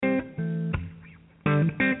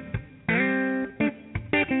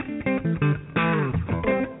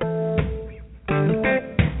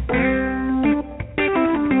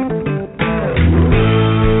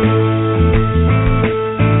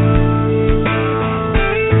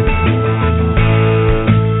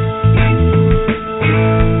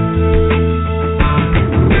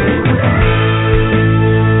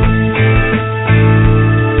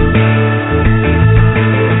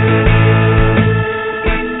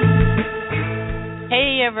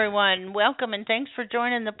Hey everyone, welcome and thanks for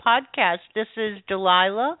joining the podcast. This is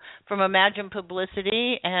Delilah from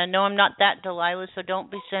ImaginePublicity, and no, I'm not that Delilah, so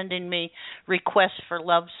don't be sending me requests for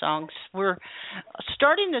love songs. We're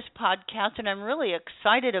starting this podcast, and I'm really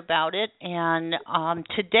excited about it. And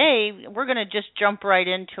today we're going to just jump right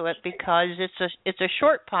into it because it's a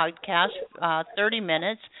short podcast, 30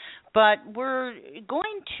 minutes. But we're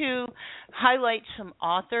going to highlight some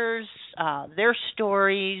authors, their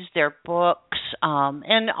stories, their books,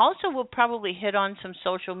 and also we'll probably hit on some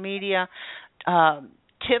social media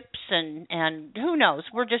tips and who knows.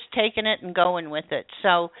 We're just taking it and going with it.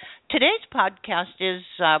 So today's podcast is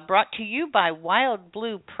brought to you by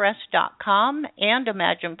WildBluePress.com and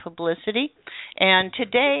ImaginePublicity. And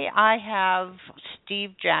today I have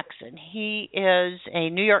Steve Jackson. He is a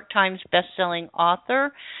New York Times bestselling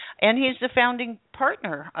author, and he's the founding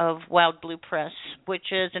partner of WildBlue Press,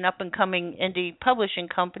 which is an up-and-coming indie publishing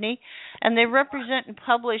company, and they represent and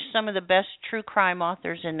publish some of the best true crime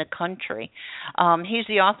authors in the country. He's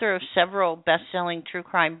the author of several best-selling true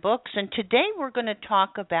crime books, and today we're going to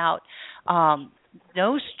talk about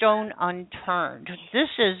No Stone Unturned. This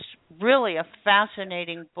is really a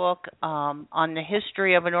fascinating book on the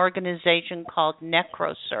history of an organization called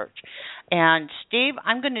NecroSearch. And Steve,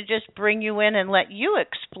 I'm going to just bring you in and let you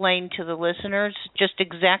explain to the listeners just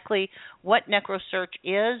exactly what NecroSearch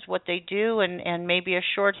is, what they do, and maybe a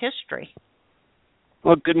short history.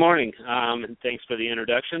 Well, good morning, and thanks for the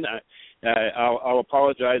introduction. I'll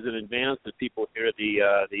apologize in advance if people hear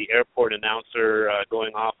the airport announcer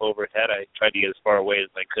going off overhead. I tried to get as far away as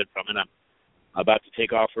I could from it. I'm about to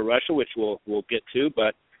take off for Russia, which we'll get to.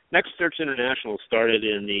 But NecroSearch International started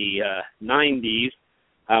in the 90s,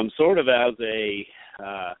 sort of as a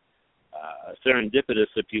serendipitous,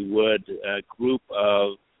 if you would, group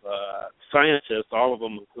of scientists, all of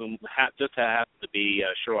them whom just happened to be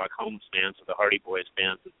Sherlock Holmes fans or the Hardy Boys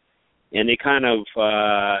fans. And they kind of,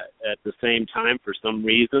 at the same time, for some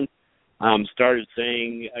reason, started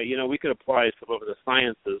saying, we could apply some of the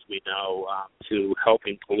sciences we know to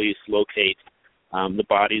helping police locate the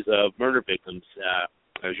bodies of murder victims.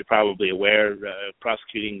 As you're probably aware,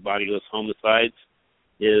 prosecuting bodiless homicides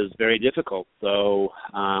is very difficult. So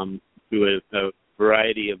through a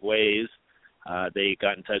variety of ways, they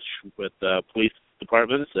got in touch with police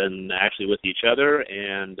departments and actually with each other,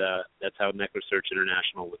 and that's how NecroSearch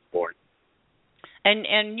International was born.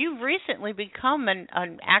 And you've recently become an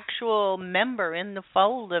actual member in the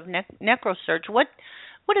fold of NecroSearch. What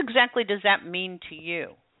exactly does that mean to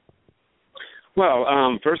you? Well,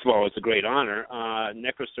 first of all, it's a great honor.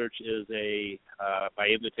 NecroSearch is by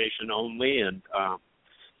invitation only, and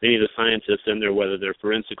many of the scientists in there, whether they're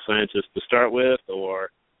forensic scientists to start with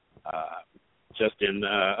or just in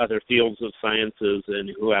other fields of sciences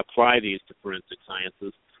and who apply these to forensic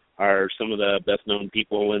sciences, are some of the best-known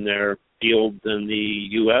people in their fields in the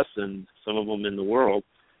U.S. and some of them in the world.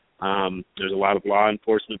 There's a lot of law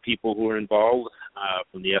enforcement people who are involved,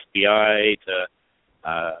 from the FBI to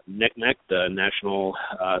NECNEC, the National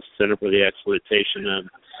Center for the Exploitation of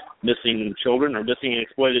Missing Children or Missing and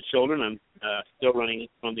Exploited Children. I'm still running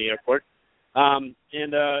from the airport.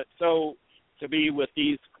 So to be with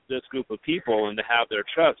this group of people and to have their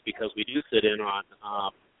trust, because we do sit in on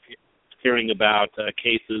hearing about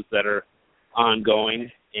cases that are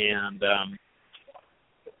ongoing, and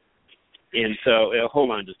so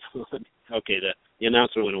hold on just a moment. Okay, the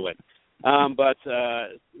announcer went away.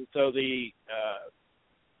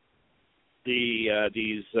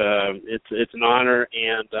 It's an honor,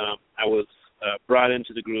 and I was brought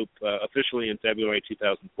into the group officially in February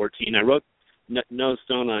 2014. I wrote No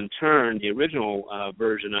Stone Unturned. The original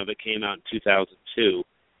version of it came out in 2002,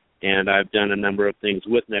 and I've done a number of things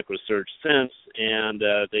with NecroSearch since, and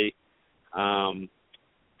they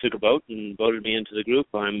took a vote and voted me into the group.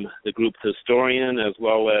 I'm the group historian, as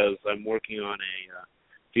well as I'm working on a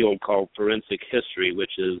field called forensic history,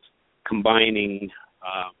 which is combining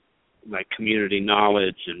like community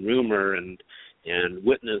knowledge and rumor and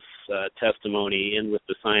witness testimony in with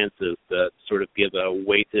the sciences that sort of give a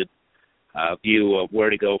weighted view of where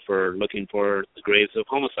to go for looking for the graves of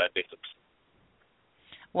homicide victims.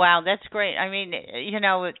 Wow, that's great. I mean,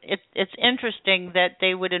 it's interesting that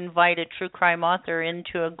they would invite a true crime author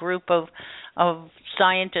into a group of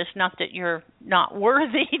scientists. Not that you're not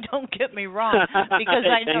worthy, don't get me wrong, because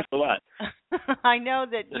I know. Thanks a lot. I know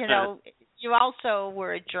that you also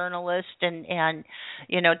were a journalist, and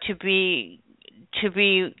to be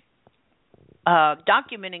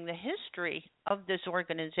documenting the history of this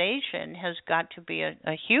organization has got to be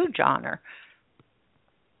a huge honor.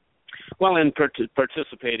 Well, in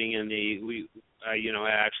participating in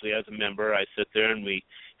actually as a member, I sit there and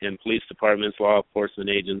in police departments, law enforcement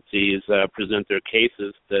agencies present their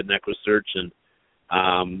cases to NecroSearch, and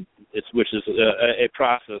which is a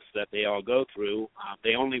process that they all go through.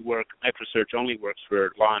 NecroSearch only works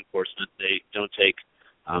for law enforcement. They don't take,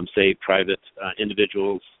 say, private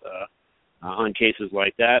individuals on cases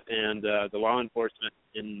like that, and the law enforcement,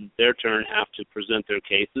 in their turn, have to present their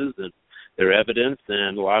cases and their evidence,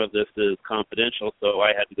 and a lot of this is confidential, so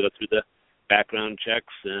I had to go through the background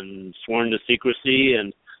checks and sworn to secrecy,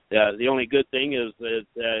 and the only good thing is that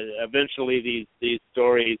eventually these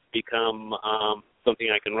stories become something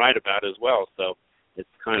I can write about as well, so it's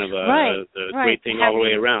kind of a great thing all the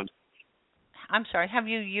way around. I'm sorry, have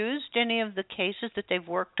you used any of the cases that they've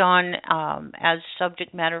worked on as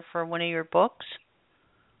subject matter for one of your books?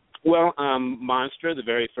 Well, Monster, the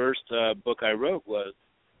very first book I wrote, was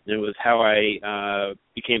how I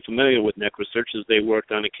became familiar with NecroSearch, as they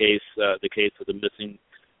worked on a case, the case of the missing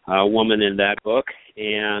woman in that book,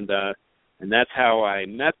 and that's how I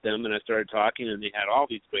met them, and I started talking, and they had all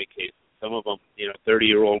these great cases. Some of them,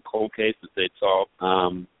 30-year-old cold cases they'd solved,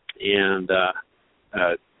 and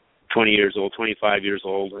 20 years old, 25 years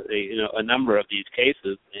old, a number of these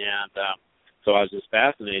cases, and so I was just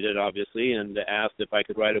fascinated, obviously, and asked if I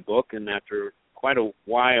could write a book, and after quite a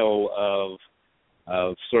while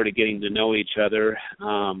of sort of getting to know each other,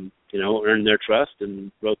 earned their trust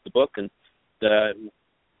and wrote the book, and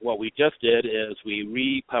what we just did is we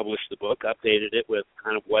republished the book, updated it with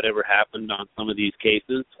kind of whatever happened on some of these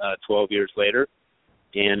cases 12 years later,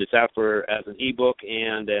 and it's out as an eBook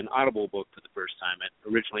and an Audible book for the first time.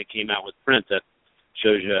 It originally came out with print. That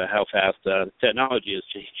shows you how fast technology has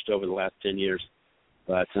changed over the last 10 years.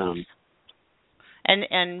 But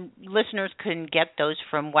and listeners can get those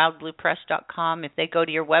from WildBluePress.com. If they go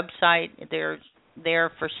to your website, they're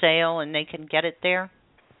there for sale, and they can get it there?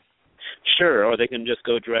 Sure, or they can just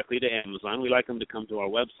go directly to Amazon. We like them to come to our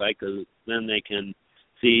website because then they can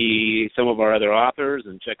see some of our other authors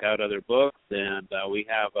and check out other books. And we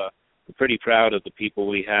have we're pretty proud of the people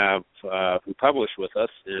we have who publish with us,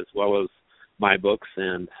 as well as my books.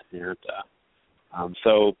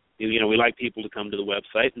 So we like people to come to the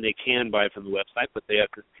website, and they can buy from the website, but they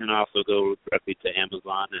can also go directly to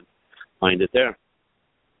Amazon and find it there.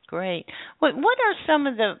 Great. What are some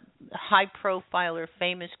of the high-profile or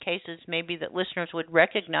famous cases maybe that listeners would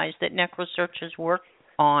recognize that NecroSearch has worked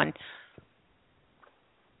on?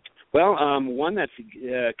 Well, one that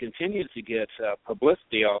continues to get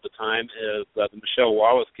publicity all the time is the Michelle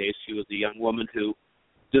Wallace case. She was a young woman who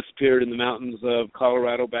disappeared in the mountains of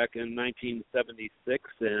Colorado back in 1976,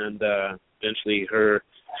 and eventually her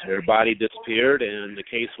body disappeared, and the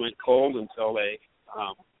case went cold until a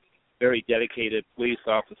very dedicated police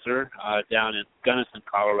officer down in Gunnison,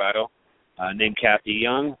 Colorado, named Kathy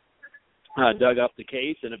Young, dug up the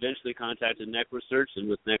case and eventually contacted NecroSearch, and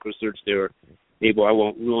with NecroSearch they were able, I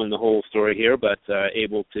won't ruin the whole story here, but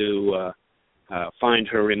able to find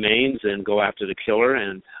her remains and go after the killer,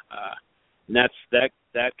 and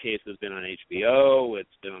that case has been on HBO. It's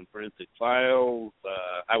been on Forensic Files.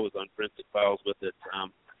 I was on Forensic Files with it.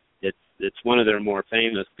 It's one of their more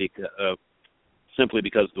famous simply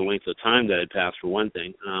because of the length of time that had passed, for one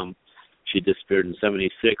thing. She disappeared in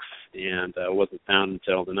 1976 and wasn't found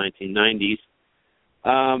until the 1990s.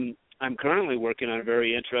 I'm currently working on a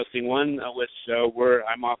very interesting one, which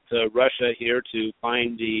I'm off to Russia here to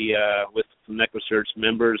find with some NecroSearch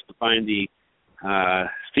members, to find the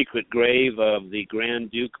secret grave of the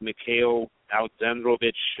Grand Duke Mikhail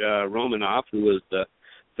Alexandrovich Romanov, who was the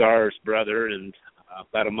Tsar's brother, and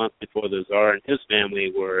about a month before the Tsar and his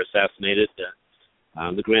family were assassinated,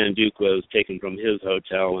 the Grand Duke was taken from his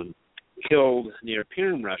hotel and killed near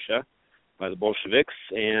Perm, Russia, by the Bolsheviks,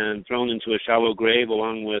 and thrown into a shallow grave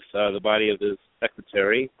along with the body of his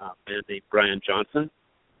secretary, named Brian Johnson.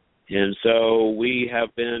 And so we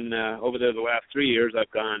have been over there the last 3 years. I've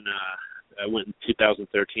gone. I went in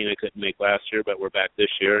 2013. I couldn't make last year, but we're back this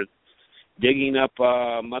year, digging up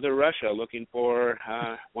Mother Russia, looking for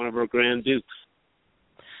one of her Grand Dukes.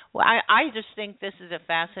 Well, I just think this is a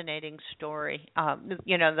fascinating story.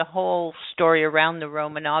 The whole story around the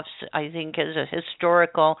Romanovs, I think, is a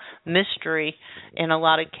historical mystery in a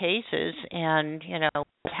lot of cases. And,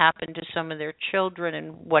 what happened to some of their children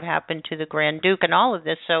and what happened to the Grand Duke and all of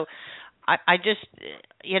this. So I just,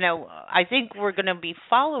 I think we're going to be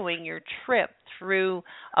following your trip through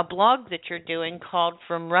a blog that you're doing called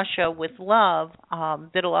From Russia with Love,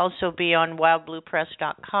 that'll also be on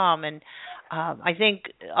WildBluePress.com. And I think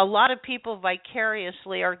a lot of people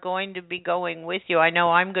vicariously are going to be going with you. I know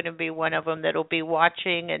I'm going to be one of them that'll be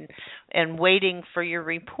watching and waiting for your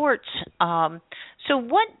reports. So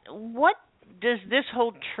what does this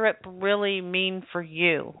whole trip really mean for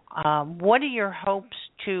you? What are your hopes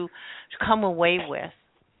to come away with?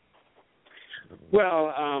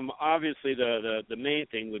 Well, obviously the main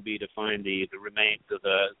thing would be to find the remains of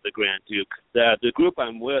the Grand Duke. The group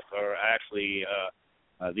I'm with are actually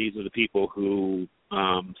these are the people who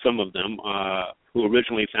some of them who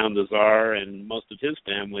originally found the Tsar and most of his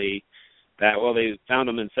family. They found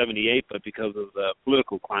him in '78, but because of the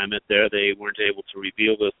political climate there, they weren't able to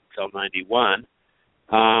reveal this until '91.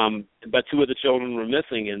 But two of the children were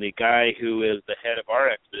missing, and the guy who is the head of our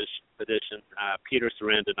expedition, Peter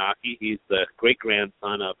Sarandanaki, he's the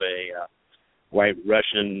great-grandson of a white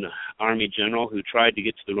Russian army general who tried to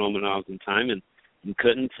get to the Romanovs in time and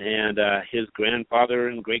couldn't, and his grandfather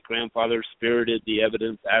and great-grandfather spirited the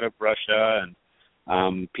evidence out of Russia,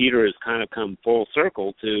 and Peter has kind of come full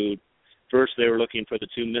circle to, first they were looking for the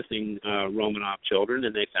two missing Romanov children,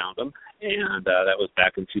 and they found them, and that was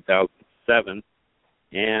back in 2007.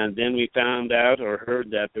 And then we found out or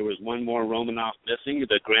heard that there was one more Romanov missing,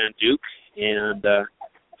 the Grand Duke, and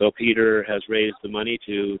so Peter has raised the money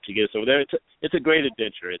to get us over there. It's a great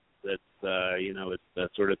adventure. It's the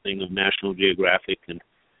sort of thing of National Geographic and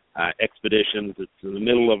expeditions. It's in the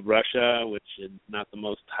middle of Russia, which is not the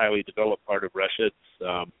most highly developed part of Russia.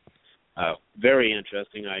 It's very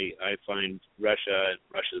interesting. I find Russia and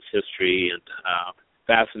Russia's history and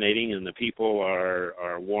fascinating, and the people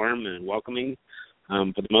are warm and welcoming.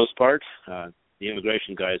 For the most part, the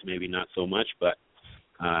immigration guys maybe not so much, but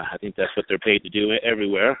I think that's what they're paid to do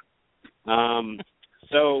everywhere. To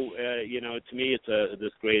me, it's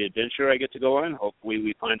this great adventure I get to go on. Hopefully,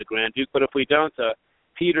 we find the Grand Duke, but if we don't,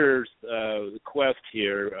 Peter's quest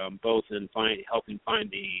here, both in helping find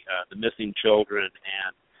the missing children,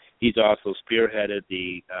 and he's also spearheaded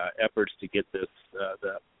the efforts to get the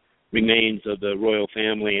remains of the royal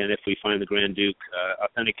family, and if we find the Grand Duke,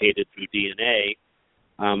 authenticated through DNA.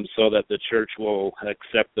 So that the church will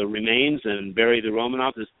accept the remains and bury the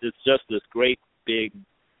Romanovs. It's just this great, big,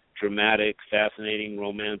 dramatic, fascinating,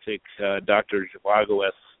 romantic Dr.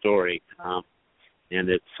 Zhivago-esque story. And I'm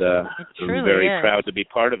very proud to be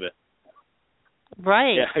part of it.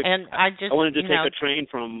 Right. Yeah, and I wanted to take a train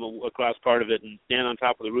from across part of it and stand on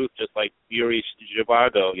top of the roof just like Yuri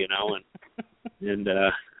Zhivago, and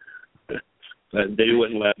but they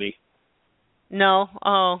wouldn't let me. No.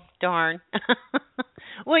 Oh, darn.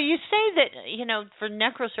 Well, you say that, for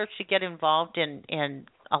NecroSearch to get involved in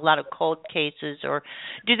a lot of cold cases, or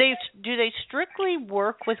do they strictly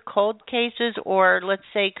work with cold cases, or let's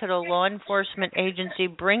say could a law enforcement agency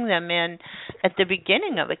bring them in at the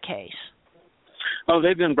beginning of a case? Oh,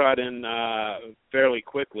 they've been brought in fairly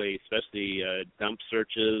quickly, especially dump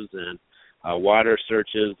searches and water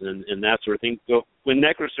searches and that sort of thing. So when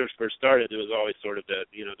NecroSearch first started, it was always sort of the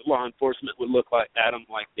law enforcement would look at them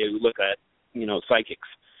like they would look at psychics,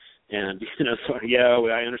 and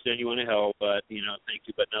I understand you want to help, but thank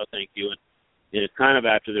you, but no thank you. And it's kind of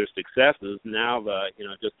after their successes now,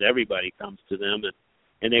 just everybody comes to them,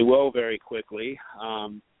 and they will very quickly.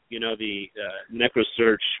 The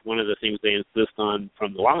NecroSearch, one of the things they insist on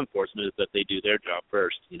from the law enforcement is that they do their job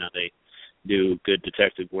first. They do good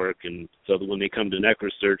detective work, and so that when they come to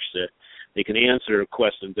NecroSearch, they can answer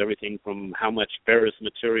questions, everything from how much ferrous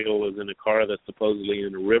material is in a car that's supposedly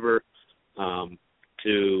in a river,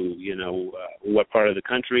 to what part of the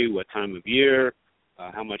country, what time of year,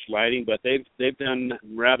 how much lighting. But they've done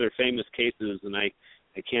rather famous cases, and I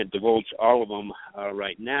can't divulge all of them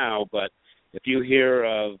right now. But if you hear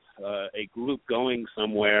of a group going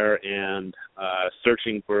somewhere and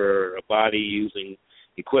searching for a body using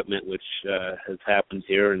equipment, which has happened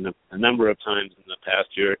here a number of times in the past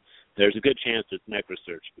year, there's a good chance it's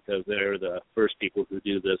NecroSearch, because they're the first people who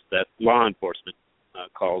do this that law enforcement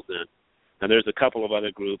calls in. Now, there's a couple of other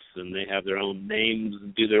groups, and they have their own names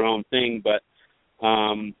and do their own thing, but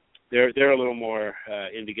they're a little more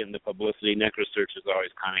into getting the publicity. NecroSearch has always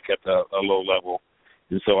kind of kept a low level,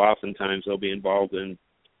 and so oftentimes they'll be involved in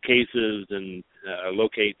cases and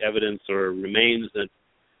locate evidence or remains and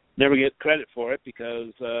never get credit for it because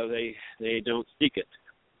they don't seek it.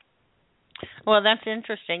 Well, that's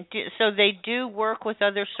interesting. So they do work with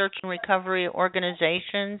other search and recovery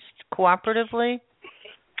organizations cooperatively?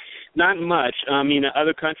 Not much.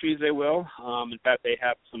 Other countries they will. In fact, they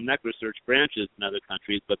have some NecroSearch branches in other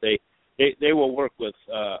countries, but they will work with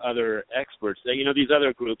other experts. These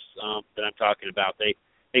other groups that I'm talking about, they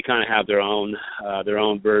kind of have their own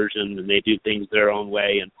version, and they do things their own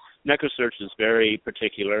way. And NecroSearch is very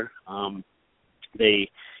particular. The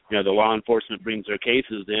law enforcement brings their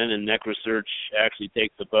cases in, and NecroSearch actually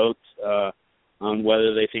takes a boat on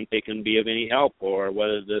whether they think they can be of any help, or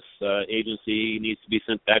whether this agency needs to be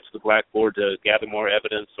sent back to the blackboard to gather more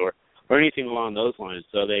evidence, or anything along those lines.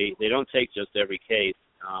 So they don't take just every case.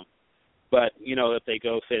 But, if they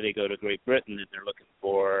go to Great Britain and they're looking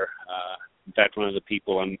for, in fact, one of the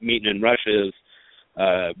people I'm meeting in Russia is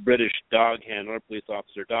British dog handler, police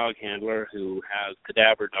officer dog handler, who has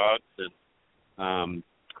cadaver dogs and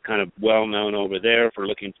kind of well known over there for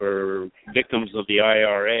looking for victims of the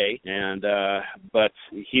IRA, and but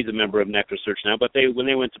he's a member of NecroSearch now. But when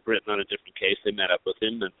they went to Britain on a different case, they met up with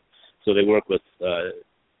him, and so they work with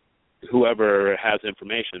whoever has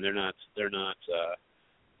information. They're not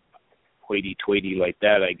hoity-toity like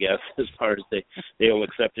that, I guess, as far as they'll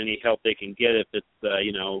accept any help they can get if it's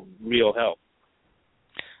real help.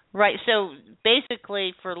 Right. So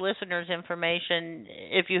basically, for listeners' information,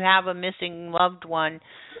 if you have a missing loved one,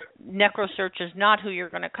 NecroSearch is not who you're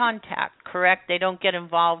going to contact, correct? They don't get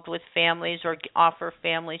involved with families or offer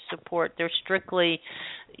family support. They're strictly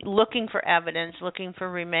looking for evidence, looking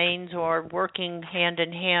for remains, or working hand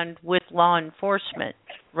in hand with law enforcement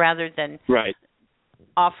rather than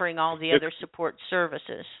offering all the other support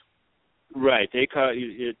services. Right. They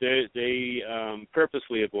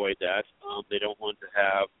purposely avoid that. They don't want to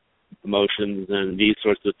have emotions and these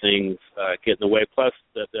sorts of things get in the way. Plus,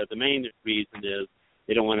 the main reason is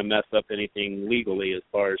they don't want to mess up anything legally as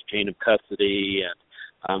far as chain of custody.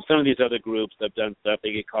 And some of these other groups have done stuff.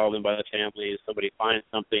 They get called in by the families. Somebody finds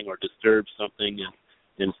something or disturbs something,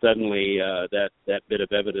 and suddenly that bit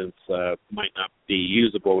of evidence might not be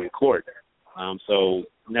usable in court. So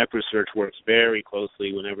NecroSearch works very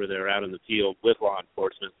closely whenever they're out in the field with law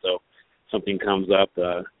enforcement. So something comes up,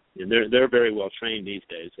 and they're very well trained these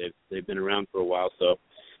days. They've been around for a while, so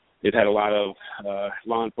they've had a lot of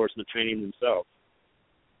law enforcement training themselves.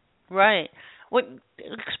 Right.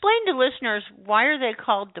 Explain to listeners, why are they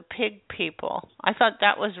called the pig people? I thought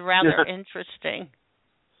that was rather interesting.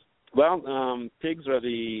 Well, pigs are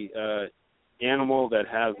the animal that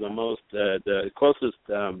has the closest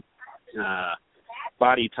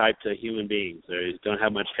body type to human beings. They don't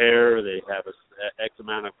have much hair. They have X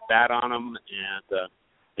amount of fat on them, and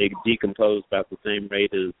they decompose about the same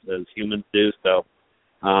rate as humans do. So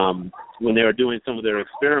when they were doing some of their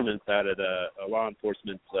experiments out at a law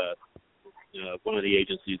enforcement, one of the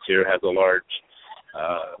agencies here has a large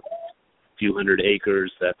few hundred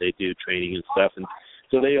acres that they do training and stuff. And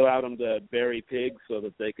so they allowed them to bury pigs so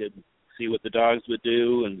that they could see what the dogs would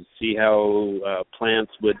do and see how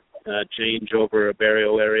plants would change over a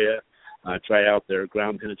burial area, try out their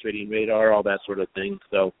ground-penetrating radar, all that sort of thing.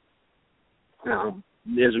 So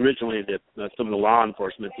there's originally some of the law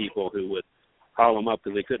enforcement people who would call them up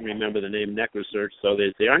because they couldn't remember the name NecroSearch, so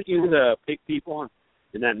they'd say, "Aren't you the pig people?"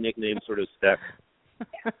 And that nickname sort of stuck.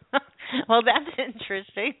 Well, that's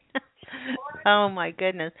interesting. Oh, my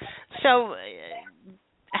goodness. So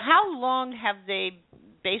how long have they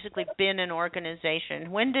basically been an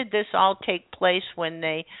organization? When did this all take place, when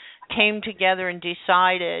they came together and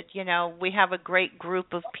decided, we have a great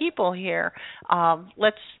group of people here,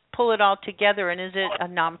 let's pull it all together? And is it a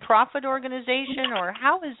nonprofit organization, or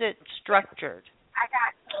how is it structured?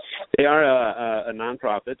 They are a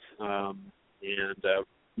nonprofit, and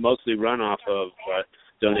mostly run off of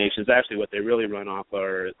donations. Actually, what they really run off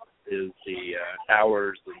is the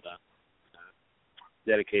hours and the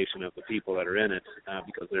dedication of the people that are in it,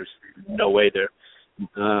 because there's no way they're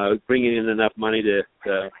bringing in enough money to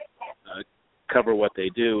cover what they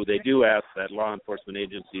do. They do ask that law enforcement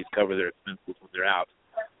agencies cover their expenses when they're out.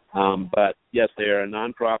 But yes, they are a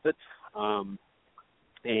nonprofit,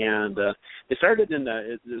 and it started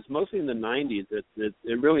it was mostly in the 90s.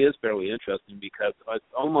 It really is fairly interesting because it's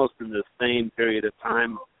almost in the same period of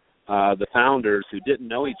time the founders, who didn't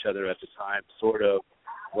know each other at the time, sort of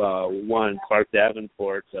one, Clark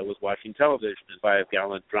Davenport, was watching television and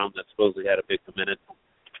 5-gallon drum that supposedly had a victim in it.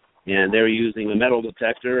 And they were using a metal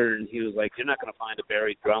detector, and he was like, "You're not going to find a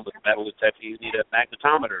buried drum with a metal detector. You need a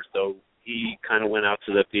magnetometer." So he kind of went out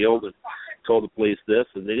to the field and told the police this,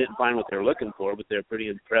 and they didn't find what they were looking for, but they're pretty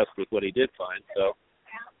impressed with what he did find. So,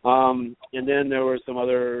 and then there were some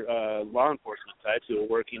other law enforcement types who were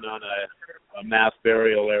working on a mass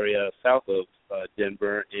burial area south of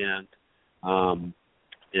Denver, and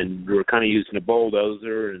we were kind of using a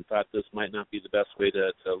bulldozer and thought this might not be the best way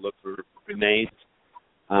to look for remains.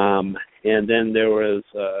 And then there was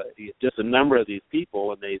just a number of these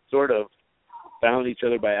people, and they sort of found each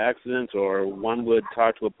other by accident, or one would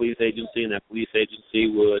talk to a police agency, and that police agency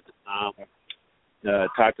would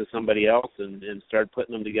talk to somebody else and start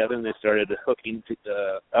putting them together, and they started hooking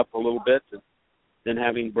up a little bit. then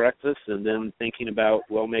having breakfast, and then thinking about,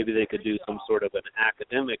 well, maybe they could do some sort of an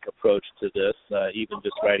academic approach to this, even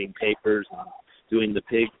just writing papers and doing the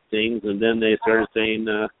pig things. And then they started saying,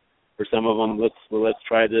 for some of them, let's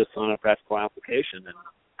try this on a practical application and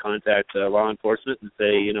contact law enforcement and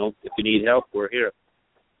say, if you need help, we're here.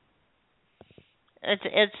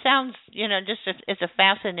 It sounds, it's a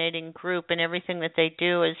fascinating group, and everything that they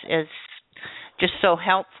do is just so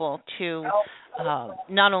helpful to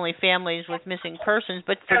not only families with missing persons,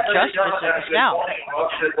 but for justice itself.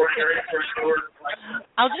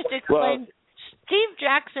 I'll just explain. Steve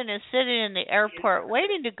Jackson is sitting in the airport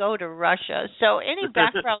waiting to go to Russia. So any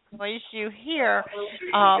background noise you hear,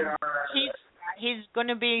 he's going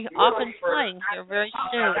to be off and flying here very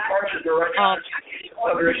soon.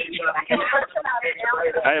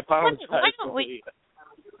 I apologize. Why don't we?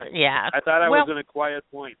 Yeah. I thought I was in a quiet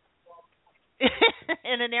point.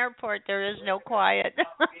 In an airport, there is no quiet.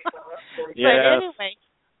 Yeah. But anyway,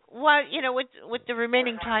 with the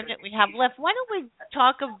remaining time that we have left, why don't we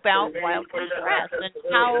talk about WildBlue Press and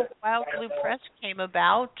how WildBlue Press came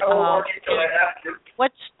about?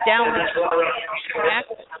 What's down the track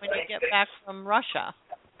when you get back from Russia?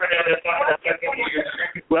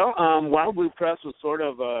 Well, WildBlue Press was sort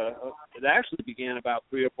of it actually began about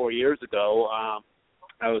 3 or 4 years ago.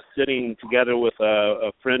 I was sitting together with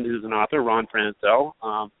a friend who's an author, Ron Francel,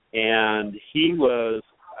 and he was,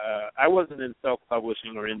 I wasn't in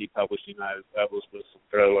self-publishing or indie publishing. I was with some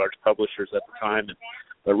fairly large publishers at the time,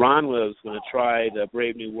 but Ron was going to try the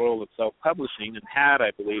brave new world of self-publishing and had,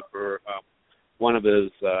 I believe, for one of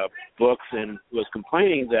his books, and was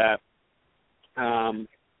complaining that,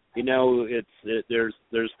 there's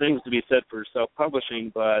things to be said for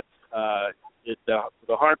self-publishing, but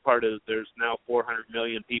the hard part is there's now 400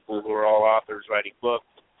 million people who are all authors writing books,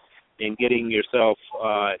 and getting yourself,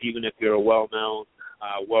 even if you're a well-known,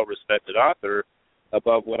 well-respected author,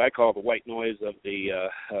 above what I call the white noise of the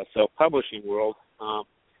self-publishing world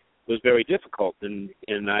was very difficult. And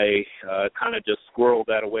I kind of just squirreled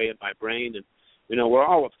that away in my brain. And, we're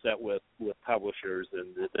all upset with publishers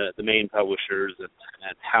and the main publishers and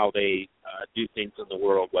how they do things in the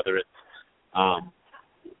world, whether it's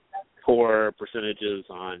poor percentages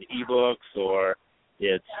on eBooks, or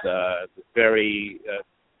it's very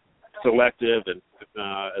selective and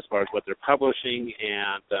as far as what they're publishing,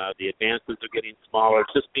 and the advancements are getting smaller.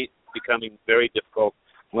 It's just becoming very difficult,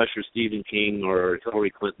 unless you're Stephen King or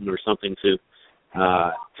Hillary Clinton or something,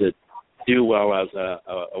 to do well as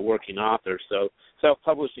a working author. So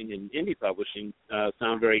self-publishing and indie publishing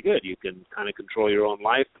sound very good. You can kind of control your own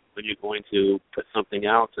life when you're going to put something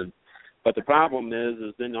out. But the problem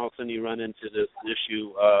is then all of a sudden you run into this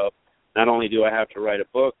issue of, not only do I have to write a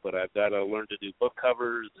book, but I've got to learn to do book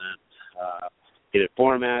covers and get it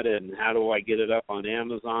formatted, and how do I get it up on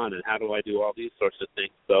Amazon, and how do I do all these sorts of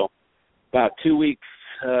things. So about 2 weeks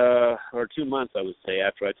or 2 months, I would say,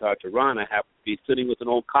 after I talked to Ron, I happened to be sitting with an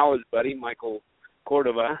old college buddy, Michael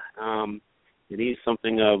Cordova, and he's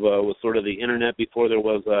something of was sort of the internet before there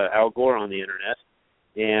was Al Gore on the internet,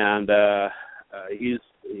 and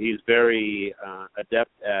he's very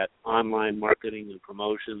adept at online marketing and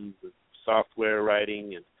promotions and software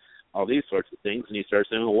writing and all these sorts of things. And he started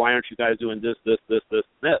saying, well, why aren't you guys doing this, this, this, this,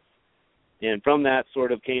 and this? And from that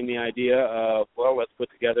sort of came the idea of, well, let's put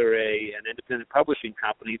together an independent publishing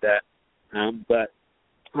company that, but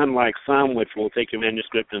unlike some, which will take your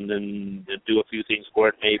manuscript and then do a few things for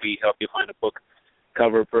it, maybe help you find a book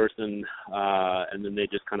cover person, and then they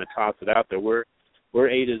just kind of toss it out there. We're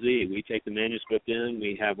A to Z. We take the manuscript in,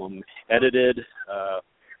 we have them edited,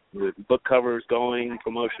 with book covers going,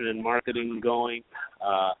 promotion and marketing going.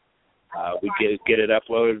 We get it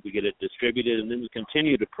uploaded, we get it distributed, and then we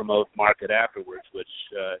continue to promote, market afterwards, which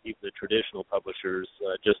even the traditional publishers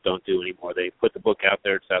just don't do anymore. They put the book out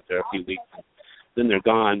there, it's out there a few weeks, then they're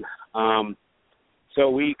gone. So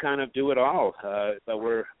we kind of do it all, but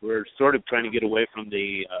we're sort of trying to get away from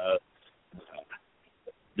the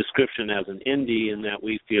description as an indie, in that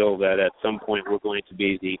we feel that at some point we're going to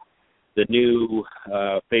be the new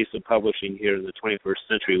face of publishing here in the 21st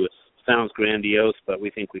century, which sounds grandiose, but we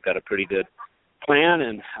think we've got a pretty good plan.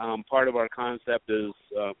 And part of our concept is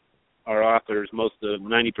our authors,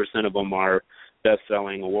 90% of them are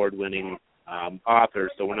best-selling, award-winning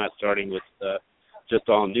authors, so we're not starting with just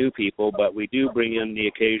all new people, but we do bring in the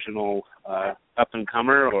occasional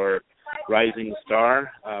up-and-comer or rising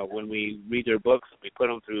star when we read their books. We put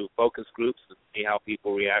them through focus groups and see how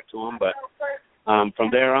people react to them. But from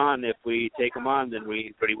there on, if we take them on, then we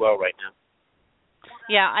do pretty well right now.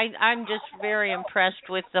 Yeah, I'm just very impressed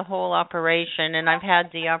with the whole operation, and I've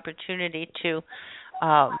had the opportunity to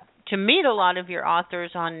to meet a lot of your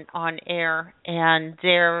authors on air, and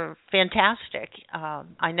they're fantastic.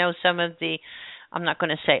 I know some of the, I'm not going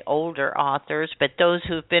to say older authors, but those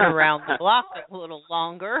who've been around the block a little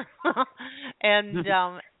longer, and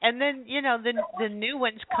then the new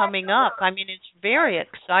ones coming up. I mean, it's very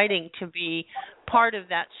exciting to be part of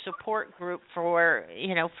that support group for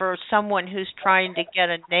someone who's trying to get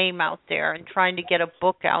a name out there and trying to get a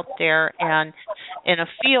book out there, and in a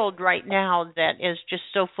field right now that is just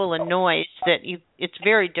so full of noise that it's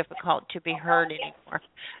very difficult to be heard anymore.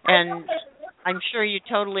 And I'm sure you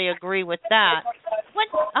totally agree with that. What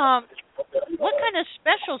kind of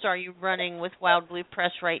specials are you running with WildBlue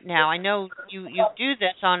Press right now? I know you do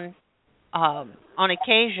this on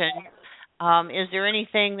occasion. Is there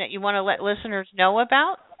anything that you want to let listeners know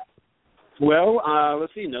about? Well,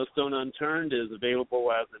 let's see. No Stone Unturned is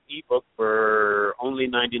available as an ebook for only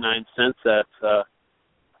 99 cents at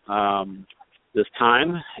this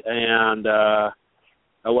time, and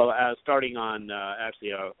starting on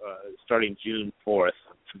starting June 4th.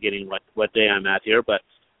 I'm forgetting what day I'm at here, but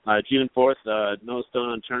June 4th, No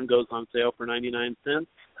Stone Unturned goes on sale for 99 cents.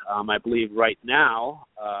 I believe right now,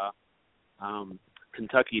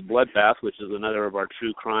 Kentucky Bloodbath, which is another of our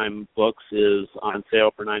true crime books, is on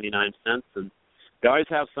sale for 99 cents, and they always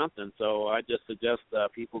have something. So I just suggest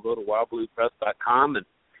people go to wildbluepress.com, and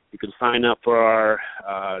you can sign up for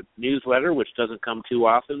our newsletter, which doesn't come too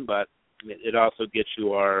often, but it also gets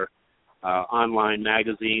you our online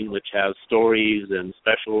magazine, which has stories and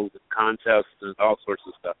specials and contests and all sorts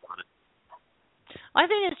of stuff on it. I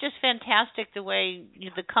think it's just fantastic the way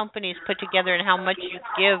the company's put together and how much you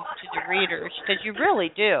give to the readers, because you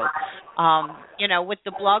really do. With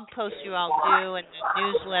the blog posts you all do and the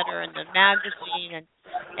newsletter and the magazine and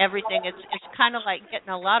everything, it's kind of like getting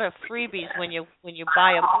a lot of freebies when you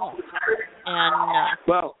buy a book,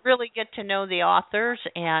 and really get to know the authors,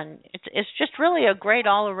 and it's just really a great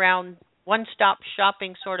all around one-stop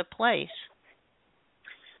shopping sort of place.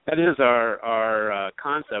 That is our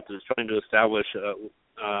concept, is trying to establish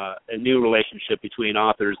a new relationship between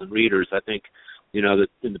authors and readers. I think, that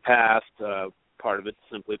in the past, part of it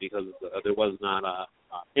simply because there was not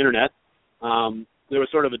internet, there was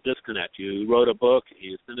sort of a disconnect. You wrote a book,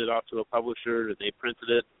 you sent it off to a publisher, and they printed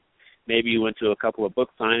it. Maybe you went to a couple of book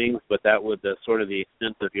signings, but that was sort of the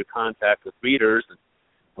extent of your contact with readers. And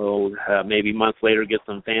maybe months later get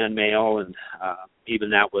some fan mail, and even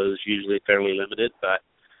that was usually fairly limited. But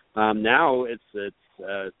now it's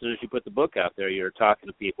as soon as you put the book out there, you're talking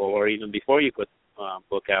to people, or even before you put the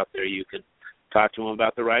book out there, you can talk to them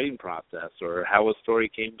about the writing process or how a story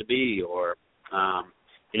came to be, or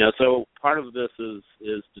so part of this is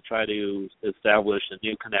to try to establish a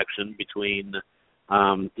new connection between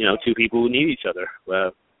two people who need each other.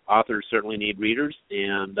 Authors certainly need readers,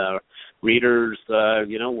 and readers,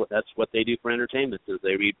 that's what they do for entertainment, is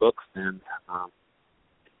they read books, and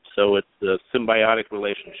so it's a symbiotic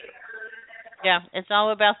relationship. Yeah, it's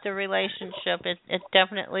all about the relationship. It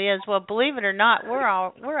definitely is. Well, believe it or not, we're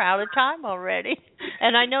out of time already,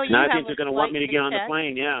 and I know you. I think they're going to want me to get on the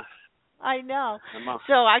plane. Yeah. I know.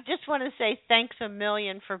 So I just want to say thanks a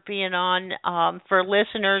million for being on. For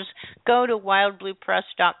listeners, go to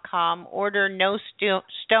wildbluepress.com, order No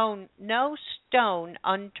Stone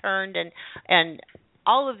Unturned, and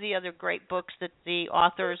all of the other great books that the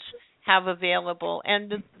authors have available.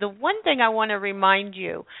 And the one thing I want to remind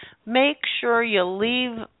you, make sure you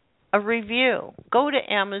leave a review. Go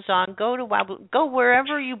to Amazon, go to WildBlue, go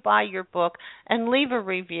wherever you buy your book and leave a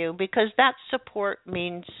review, because that support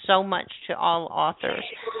means so much to all authors.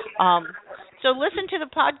 So listen to the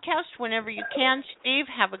podcast whenever you can. Steve,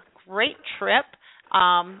 have a great trip.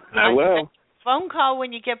 I will. Phone call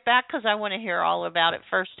when you get back, because I want to hear all about it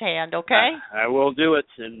firsthand, okay? I will do it,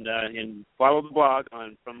 and follow the blog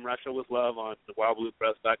on From Russia with Love on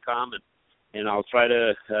wildbluepress.com, and I'll try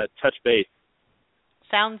to touch base.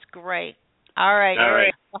 Sounds great. All right. All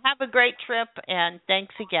right. Well, have a great trip, and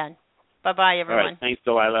thanks again. Bye-bye, everyone. All right. Thanks,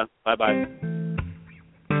 Delilah. Bye-bye.